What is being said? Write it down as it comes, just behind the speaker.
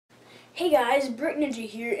Hey guys, Brick Ninja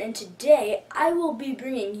here, and today I will be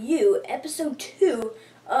bringing you episode 2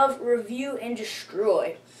 of Review and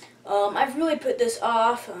Destroy. I've really put this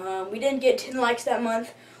off. We didn't get 10 likes that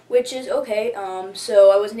month, which is okay.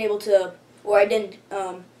 So I wasn't able to, or I didn't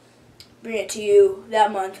bring it to you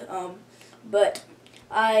that month. But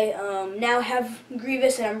I now have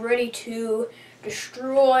Grievous, and I'm ready to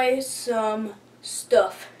destroy some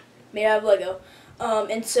stuff made out of Lego.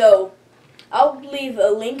 And so I'll leave a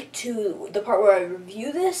link to the part where I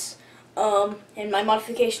review this and my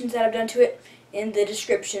modifications that I've done to it in the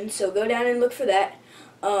description, so go down and look for that.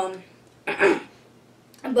 But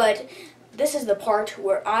this is the part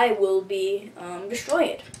where I will be destroying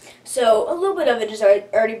it. So a little bit of it is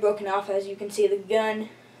already broken off. As you can see, the gun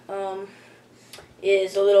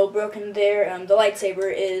is a little broken there. The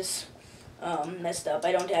lightsaber is messed up.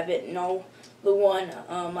 I don't have it in all the one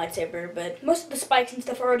lightsaber, but most of the spikes and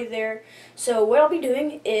stuff are already there. So what I'll be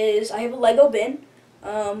doing is I have a Lego bin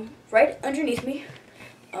right underneath me,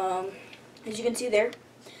 as you can see there.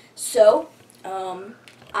 So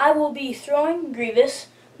I will be throwing Grievous.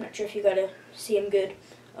 I'm not sure if you got to see him good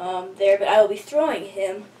there, but I will be throwing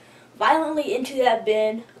him violently into that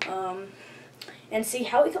bin and see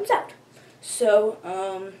how he comes out. So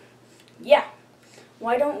yeah,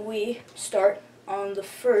 why don't we start on the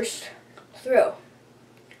first throw.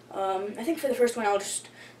 I think for the first one I'll just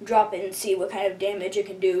drop it and see what kind of damage it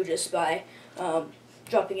can do just by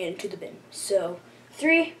dropping it into the bin. So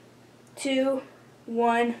 3, 2,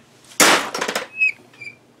 1.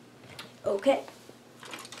 Okay.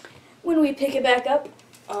 When we pick it back up,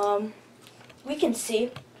 we can see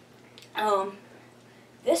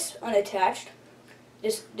this unattached,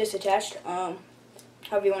 disattached,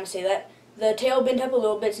 however you want to say that. The tail bent up a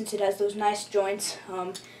little bit since it has those nice joints.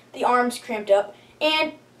 The arms cramped up,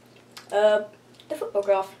 and the foot broke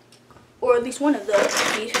off, or at least one of the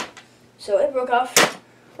feet. So it broke off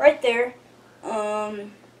right there.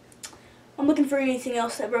 I'm looking for anything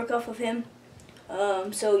else that broke off of him.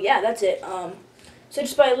 So yeah, that's it. So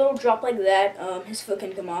just by a little drop like that, his foot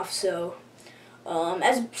can come off. So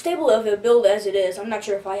as stable of a build as it is, I'm not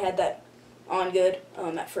sure if I had that on good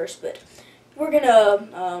at first, but we're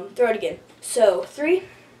gonna throw it again. So 3,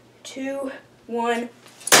 2, 1.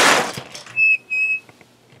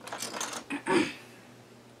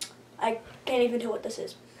 I can't even tell what this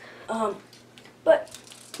is. But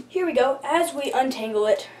here we go. As we untangle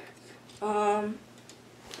it, oh,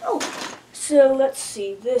 so let's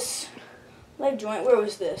see, this leg joint, where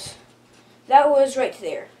was this? That was right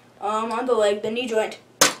there. On the leg, the knee joint,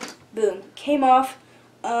 boom, came off.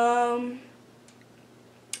 I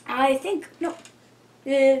think, no,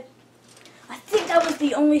 I think that was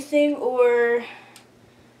the only thing, or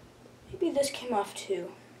maybe this came off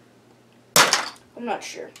too. I'm not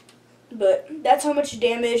sure. But that's how much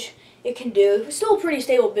damage it can do. It's still a pretty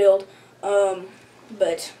stable build,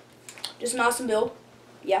 but just an awesome build.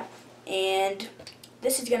 Yeah. And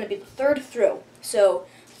this is going to be the third throw. So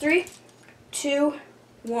 3, 2,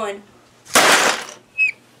 1.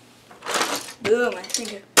 Boom. I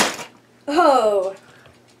think. Oh.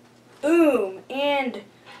 Boom. And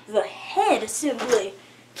the head simply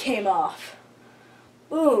came off.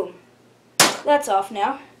 Boom. That's off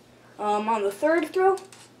now. On the third throw,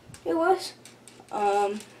 it was.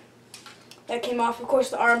 That came off. Of course,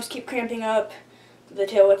 the arms keep cramping up. The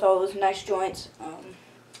tail with all those nice joints.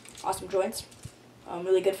 Awesome joints.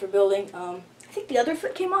 Really good for building. I think the other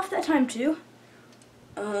foot came off that time too.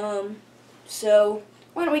 So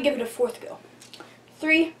why don't we give it a fourth go?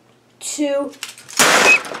 3, 2.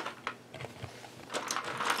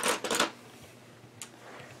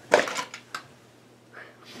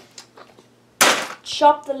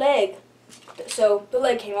 Chop the leg. So the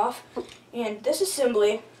leg came off, and this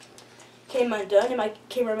assembly came undone, and my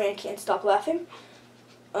cameraman can't stop laughing.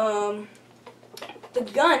 The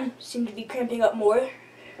gun seemed to be cramping up more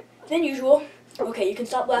than usual. Okay, you can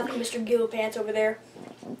stop laughing, Mr. Gillo Pants over there.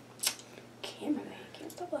 Cameraman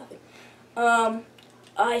can't stop laughing.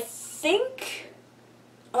 I think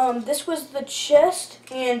this was the chest,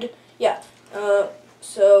 and yeah.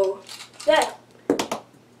 So that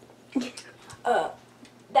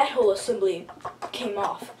that whole assembly came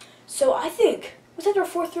off. So I think, was that our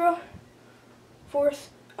fourth throw? Fourth?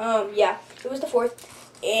 Yeah, it was the fourth.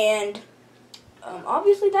 And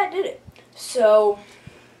obviously that did it. So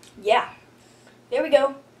yeah, there we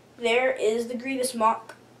go. There is the Grievous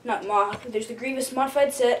there's the Grievous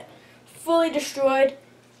modified set, fully destroyed,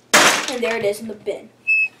 and there it is in the bin.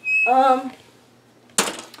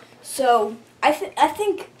 So I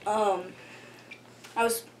think I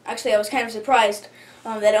was kind of surprised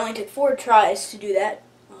that it only took 4 tries to do that,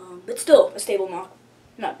 but still a stable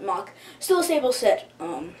not mock, still a stable set,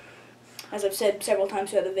 as I've said several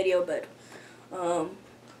times throughout the video, but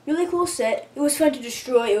really cool set. It was fun to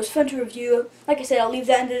destroy, it was fun to review. Like I said, I'll leave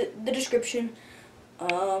that in the description.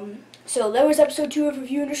 So that was episode 2 of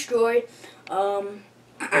Review and Destroy.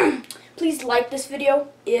 Please like this video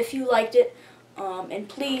if you liked it, and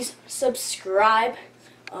please subscribe,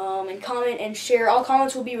 and comment and share. All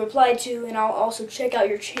comments will be replied to, and I'll also check out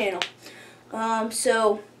your channel.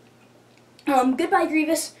 Goodbye,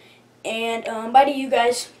 Grievous, and bye to you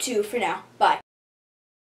guys too for now. Bye.